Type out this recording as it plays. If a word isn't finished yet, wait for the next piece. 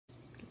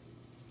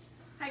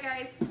Hi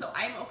guys, so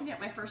I'm opening up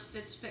my first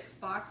Stitch Fix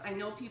box. I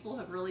know people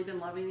have really been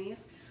loving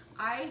these.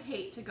 I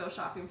hate to go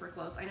shopping for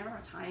clothes. I never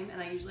have time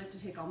and I usually have to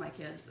take all my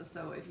kids.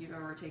 So if you've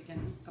ever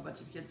taken a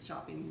bunch of kids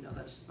shopping, you know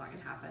that's just not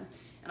gonna happen.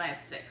 And I have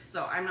 6,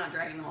 so I'm not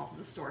dragging them all to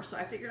the store. So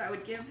I figured I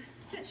would give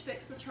Stitch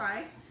Fix a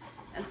try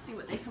and see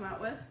what they come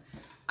out with.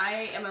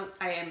 I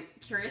am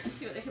curious to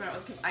see what they come out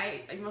with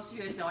because most of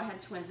you guys know I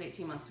had twins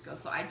 18 months ago,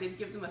 so I did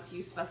give them a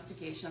few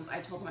specifications. I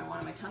told them I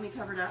wanted my tummy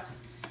covered up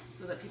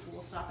so that people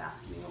will stop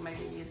asking me what my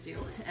babies do,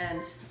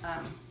 and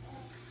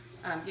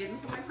gave them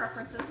some of my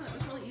preferences, and it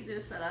was really easy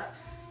to set up.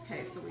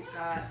 Okay, so we've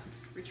got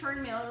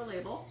return mail or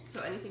label,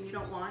 so anything you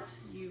don't want,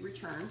 you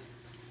return,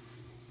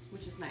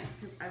 which is nice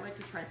because I like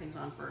to try things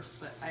on first,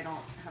 but I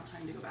don't have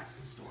time to go back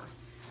to the store.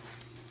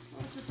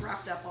 Well, this is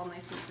wrapped up all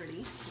nice and pretty.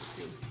 Let's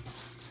see.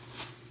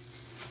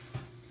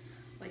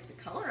 Like the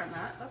color on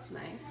that, that's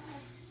nice.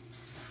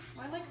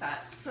 Oh, I like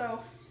that.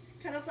 So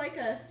kind of like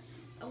a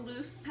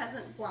loose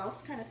peasant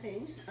blouse kind of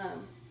thing.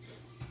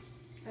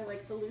 I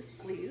like the loose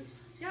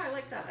sleeves. Yeah, I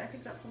like that. I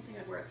think that's something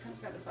I'd wear. It's kind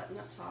of got a button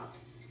up top.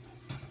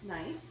 It's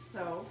nice,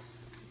 so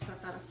set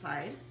that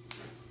aside.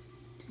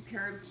 A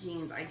pair of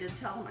jeans. I did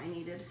tell them I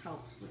needed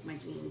help with my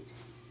jeans.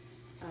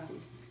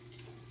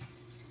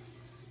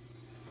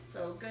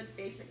 So good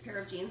basic pair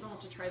of jeans. I'll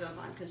have to try those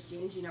on because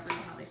jeans, you never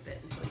know how they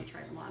fit until you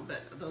try them on,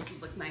 but those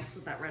would look nice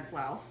with that red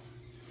blouse.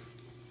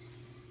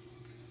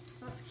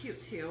 That's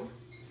cute too.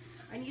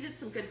 I needed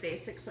some good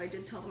basics, so I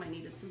did tell them I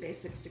needed some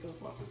basics to go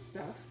with lots of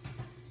stuff.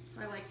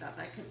 So I like that.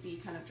 That could be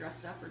kind of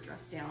dressed up or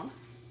dressed down.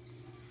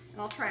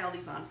 And I'll try all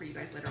these on for you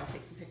guys later. I'll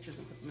take some pictures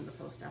and put them in the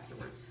post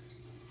afterwards.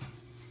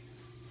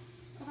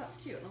 Oh, that's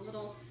cute. And a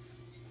little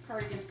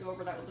cardigan to go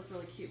over that would look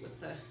really cute with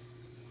the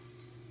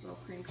little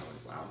cream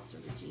colored blouse or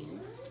the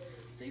jeans.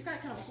 So you've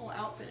got kind of a whole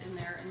outfit in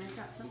there, and they've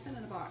got something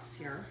in a box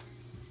here.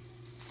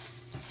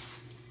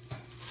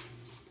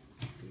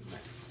 Let's see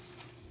what.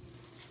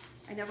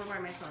 I never buy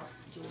myself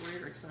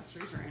jewelry or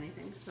accessories or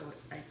anything, so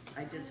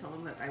I did tell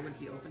them that I would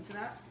be open to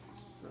that.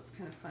 So it's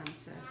kind of fun to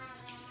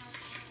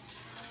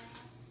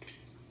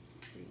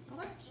see. Oh,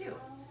 that's cute.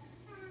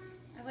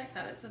 I like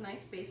that. It's a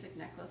nice basic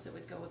necklace. It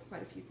would go with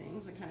quite a few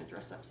things and kind of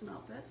dress up some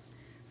outfits.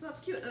 So that's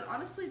cute. And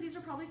honestly, these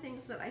are probably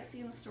things that I see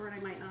in the store and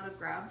I might not have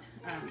grabbed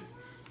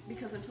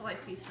because until I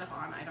see stuff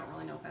on, I don't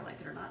really know if I like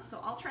it or not. So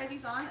I'll try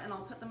these on and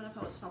I'll put them in a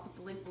post. I'll put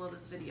the link below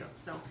this video.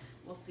 So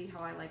we'll see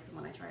how I like them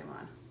when I try them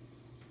on.